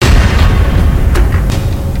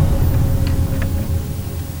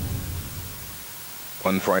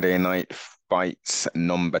On Friday night, fights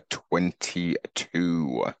number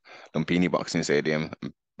 22, Lumpini Boxing Stadium,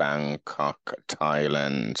 Bangkok,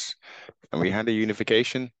 Thailand. And we had a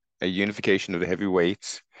unification of the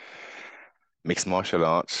heavyweights, mixed martial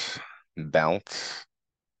arts, belts.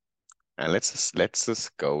 And let's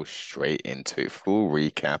just go straight into it. Full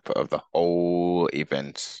recap of the whole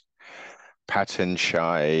event. Patan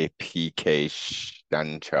Chai, PK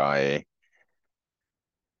Shanchai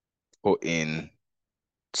put in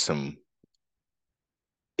some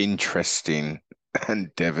interesting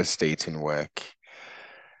and devastating work.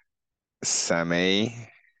 Sameh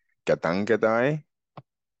Gadangadai,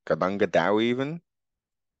 Gadangadau even,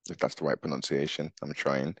 if that's the right pronunciation. I'm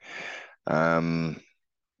trying. Um,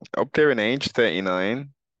 Up there in age,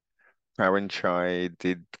 39. Chai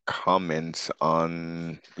did comment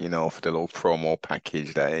on, for the little promo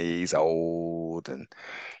package that he's old and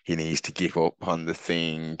he needs to give up on the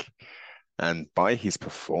thing. And by his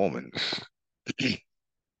performance,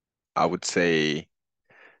 I would say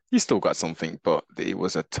he still got something, but it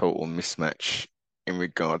was a total mismatch in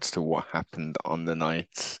regards to what happened on the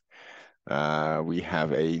night. We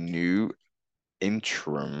have a new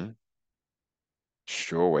interim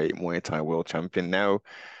strawweight Muay Thai world champion. Now,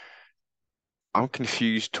 I'm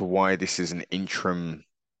confused to why this is an interim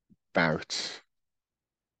bout.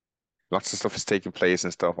 Lots of stuff is taking place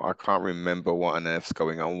and stuff. I can't remember what on earth's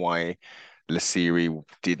going on. Why Lasiri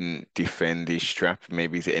didn't defend his strap?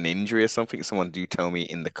 Maybe is it an injury or something? Someone do tell me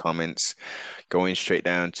in the comments. Going straight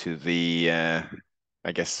down to the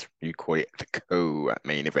I guess you call it the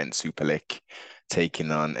co-main event, Super League,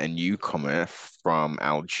 taking on a newcomer from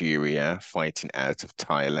Algeria, fighting out of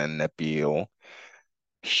Thailand, Nabil.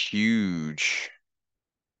 Huge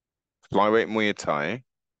flyweight Muay Thai.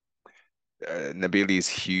 Nabil is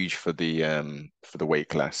huge for the weight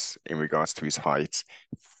class in regards to his height.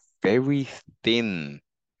 Very thin.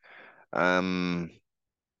 Um,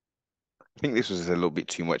 I think this was a little bit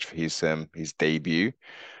too much for his debut.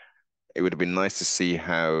 It would have been nice to see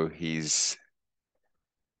how he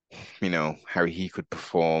could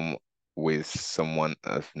perform with someone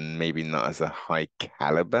of maybe not as a high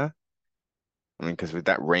caliber. I mean, because with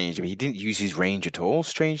that range, I mean, he didn't use his range at all,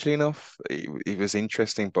 strangely enough. It was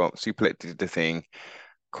interesting, but Suplet did the thing,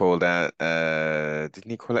 called out, didn't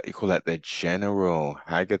he called out the General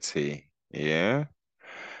Haggerty. Yeah.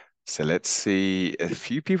 So let's see. A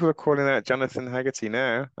few people are calling out Jonathan Haggerty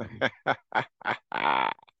now.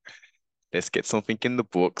 Let's get something in the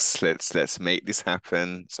books. Let's make this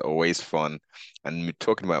happen. It's always fun. And we're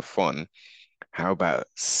talking about fun. How about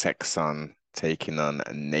Sexton taking on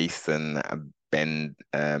Nathan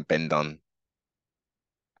Bendon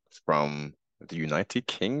from the United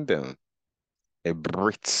Kingdom? A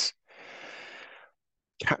Brit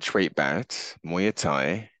catchweight bout, Muay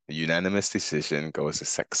Thai, a unanimous decision goes to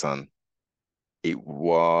Sexton. It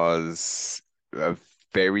was a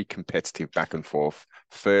very competitive back and forth.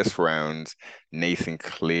 First round, Nathan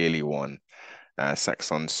clearly won.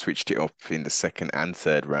 Saxon switched it up in the second and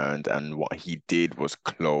third round, and what he did was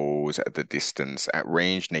close at the distance. At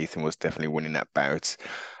range, Nathan was definitely winning that bout.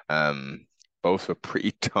 Um, Both were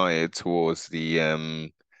pretty tired towards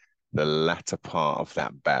the latter part of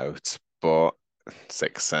that bout, but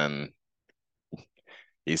Sexton,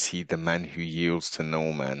 is he the man who yields to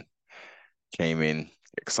no man? Came in,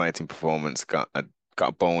 exciting performance, got a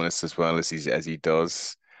bonus as well as he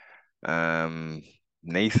does. Um,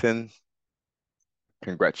 Nathan,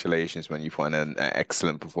 congratulations, man. You've won an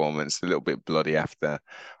excellent performance. A little bit bloody after,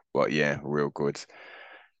 but yeah, real good.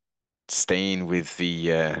 Staying with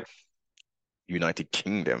the United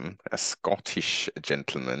Kingdom, a Scottish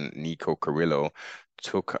gentleman, Nico Carrillo,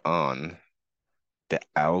 took on the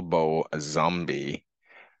elbow zombie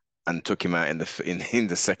and took him out in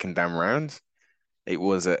the second damn round. It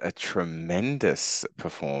was a tremendous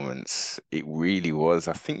performance. It really was.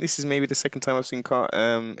 I think this is maybe the second time I've seen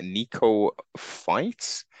Nico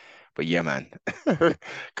fight. But yeah, man,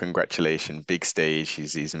 congratulations, big stage.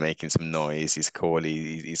 He's making some noise. He's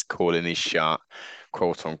calling his shot,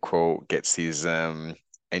 quote unquote. Gets his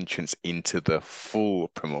entrance into the full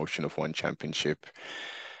promotion of one championship.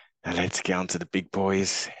 Now let's get on to the big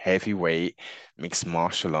boys. Heavyweight mixed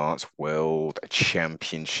martial arts world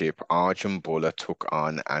championship. Arjun Bula took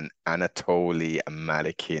on an Anatoly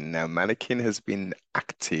Malykhin. Now Malykhin has been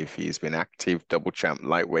active. He's been active double champ,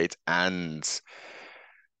 lightweight, and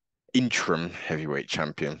interim heavyweight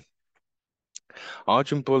champion.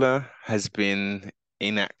 Arjun Bula has been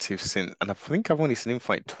inactive since, and I think I've only seen him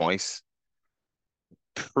fight twice.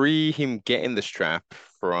 Pre him getting the strap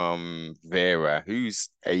from Vera, who's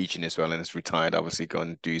aging as well and has retired, obviously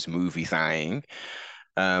going to do his movie thing.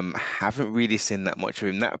 Haven't really seen that much of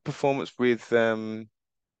him. That performance with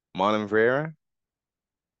Marlon Vera,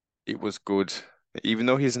 it was good. Even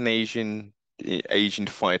though he's an Asian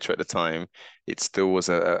fighter at the time, it still was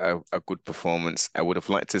a good performance. I would have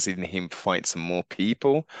liked to see him fight some more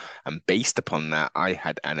people. And based upon that, I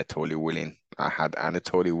had Anatoly winning. I had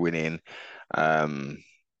Anatoly winning. Um,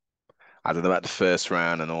 I don't know about the first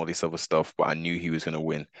round and all this other stuff, but I knew he was going to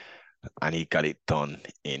win, and he got it done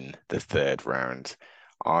in the third round.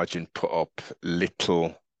 Arjun put up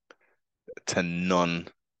little to none.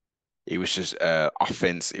 It was just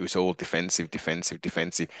offense. It was all defensive, defensive,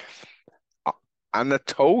 defensive. Uh,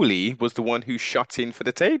 Anatoly was the one who shot in for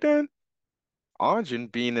the takedown. Arjun,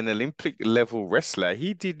 being an Olympic level wrestler,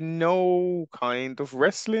 he did no kind of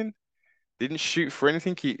wrestling. Didn't shoot for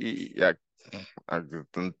anything. I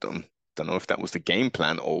don't know if that was the game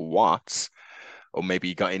plan or what, or maybe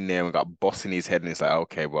he got in there and got boss in his head, and he's like,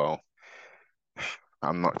 okay, well,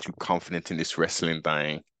 I'm not too confident in this wrestling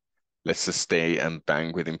dying. Let's just stay and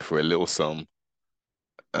bang with him for a little sum,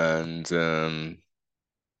 and and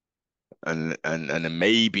then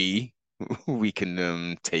maybe we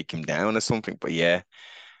can take him down or something. But yeah,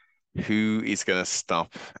 who is gonna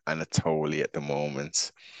stop Anatoly at the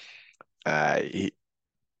moment?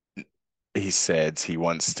 He said he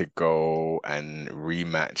wants to go and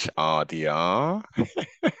rematch RDR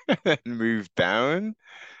and move down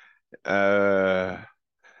to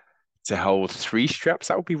hold three straps.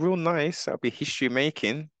 That would be real nice. That would be history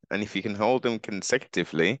making. And if you can hold them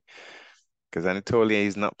consecutively, because Anatoly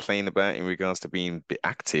is not playing about in regards to being a bit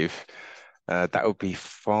active, that would be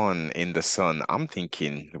fun in the sun. I'm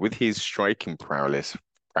thinking with his striking prowess,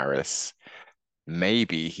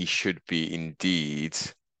 maybe he should be indeed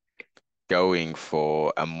going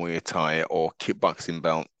for a Muay Thai or kickboxing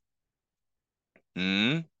belt.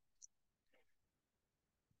 Hmm?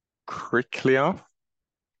 Krikliov,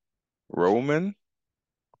 Roman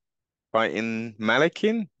fighting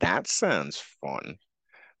Malykhin? That sounds fun.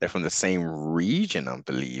 They're from the same region, I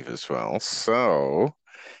believe, as well. So,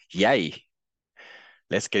 yay.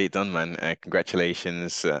 Let's get it done, man.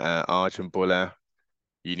 Congratulations, Arjun Buller.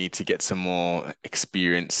 You need to get some more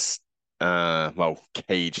experience, well,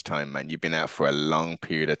 cage time, man. You've been out for a long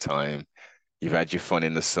period of time. You've had your fun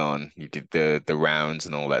in the sun. You did the rounds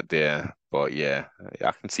and all that there. But yeah,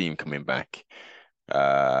 I can see him coming back.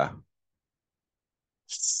 Uh,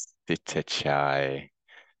 Sitachai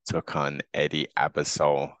took on Eddie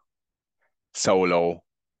Abasol. Solo.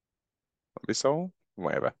 Abasol?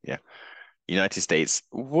 Whatever. Yeah. United States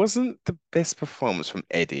wasn't the best performance from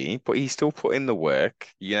Eddie, but he still put in the work.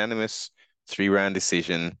 Unanimous three-round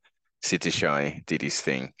decision. Sitachai did his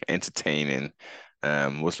thing. Entertaining.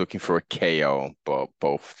 Was looking for a KO, but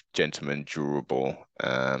both gentlemen durable.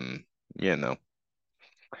 You know,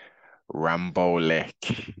 Rambo Lek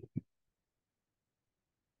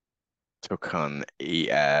took on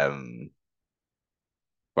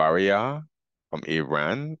Faria from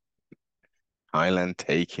Iran. Thailand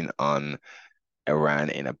taking on Iran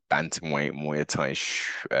in a bantamweight Muay Thai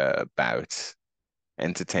bout.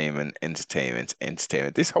 Entertainment, entertainment,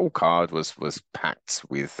 entertainment. This whole card was packed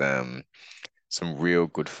with some real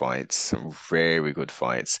good fights, some very good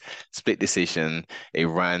fights. Split decision.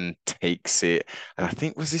 Iran takes it, and I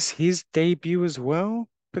think was this his debut as well,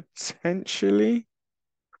 potentially.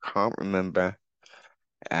 Can't remember.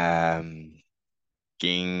 Um,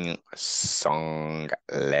 Ging Song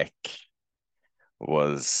Lek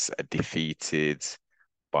was defeated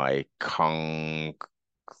by Kong.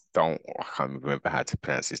 Don't I can't remember how to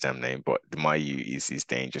pronounce his damn name, but the Mayu is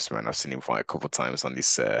dangerous, man. I've seen him fight a couple of times on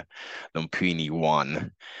this Lumpini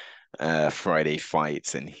one Friday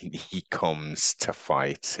fights, and he comes to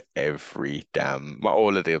fight every damn well,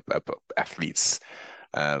 all of the athletes,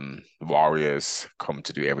 warriors come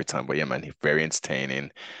to do every time. But yeah, man, very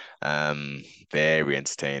entertaining, very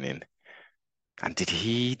entertaining. And did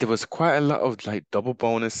he? There was quite a lot of like double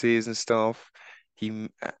bonuses and stuff. He,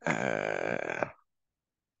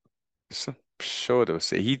 so sure there was.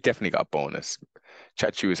 He definitely got a bonus.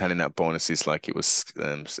 Chachi was handing out bonuses like it was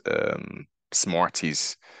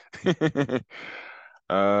Smarties.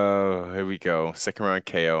 Oh, here we go. Second round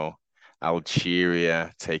KO.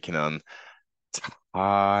 Algeria taking on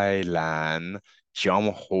Thailand.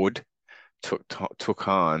 John Hood took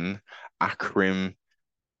on Akrim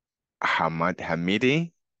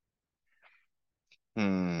Hamidi.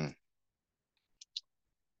 Hmm.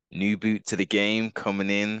 New boot to the game coming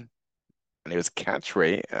in, and it was catch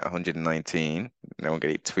rate at 119. No one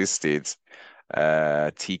get it twisted.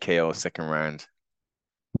 TKO second round.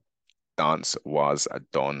 Dance was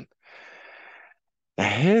done.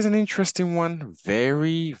 Here's an interesting one.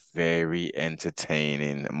 Very, very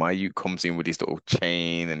entertaining. Mayuk comes in with his little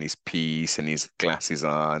chain and his piece and his glasses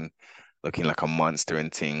on, looking like a monster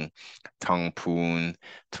and thing. Tong Poon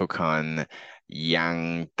took on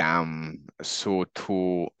Yang Dam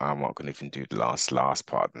Soto. I'm not gonna even do the last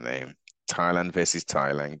part of the name. Thailand versus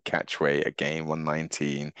Thailand, catch weight again,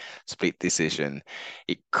 119, split decision.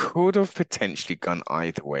 It could have potentially gone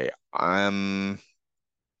either way.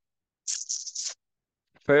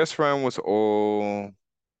 First round was all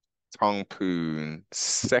Tong Poon.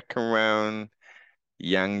 Second round,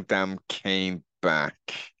 Yang Dam came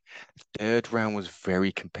back. Third round was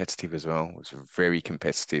very competitive as well. It was very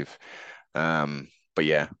competitive. But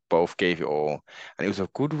yeah, both gave it all. And it was a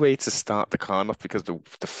good way to start the card off because the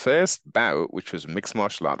first bout, which was mixed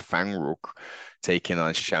martial art, Fang Rook taking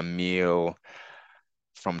on Shamil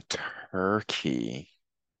from Turkey,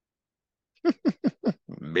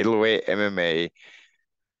 middleweight MMA.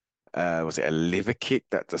 Was it a liver kick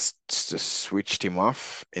that just switched him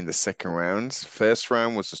off in the second round? First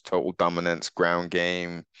round was just total dominance, ground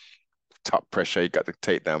game, top pressure. He got the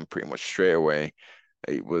takedown pretty much straight away.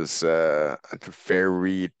 It was a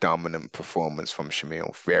very dominant performance from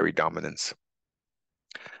Shamil, very dominant.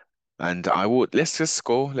 And I would let's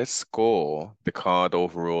score the card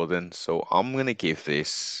overall then. So I'm gonna give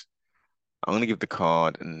the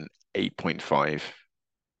card an 8.5.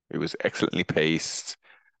 It was excellently paced.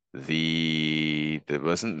 There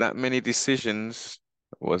wasn't that many decisions.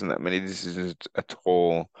 There wasn't that many decisions at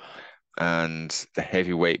all. And the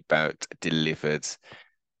heavyweight bout delivered.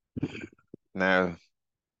 Now,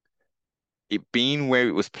 it being where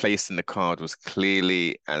it was placed in the card was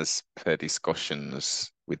clearly, as per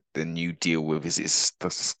discussions with the new deal with, is it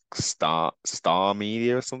Star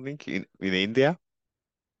Media or something in India?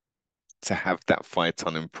 To have that fight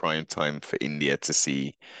on in prime time for India to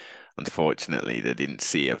see. Unfortunately, they didn't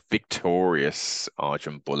see a victorious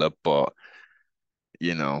Arjun Buller, but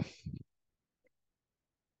you know,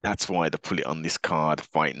 that's why they put it on this card,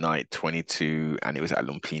 Fight Night 22, and it was at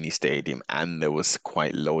Lumpini Stadium, and there was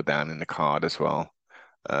quite low down in the card as well.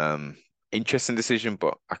 Um, Interesting decision,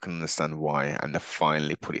 but I can understand why, and they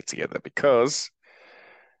finally put it together because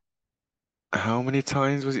how many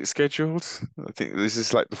times was it scheduled? I think this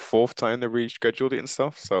is like the fourth time they rescheduled it and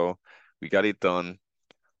stuff, so we got it done.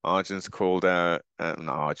 Arjun's called out, not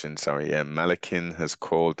Arjun, sorry, yeah, Malykhin has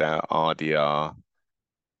called out RDR.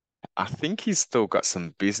 I think he's still got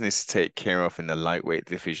some business to take care of in the lightweight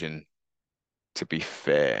division, to be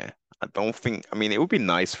fair. I don't think, I mean, it would be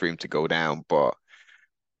nice for him to go down, but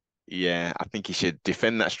yeah, I think he should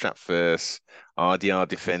defend that strap first. RDR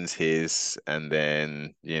defends his, and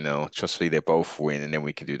then, trustfully they both win, and then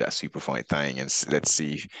we can do that super fight thing. And let's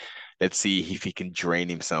see if he can drain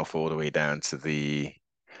himself all the way down to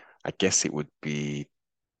I guess it would be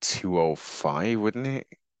 205, wouldn't it?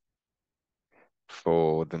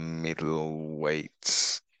 For the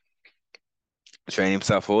middleweights. Train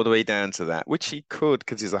himself all the way down to that, which he could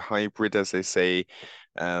because he's a hybrid, as they say.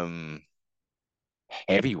 Um,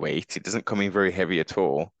 Heavyweight. It doesn't come in very heavy at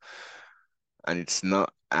all, and it's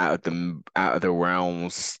not out of the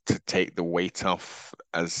realms to take the weight off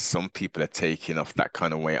as some people are taking off that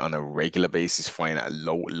kind of weight on a regular basis, fighting at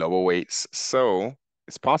lower weights. So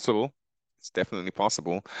it's possible. It's definitely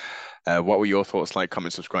possible. What were your thoughts? Like,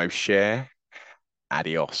 comment, subscribe, share.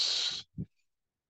 Adios.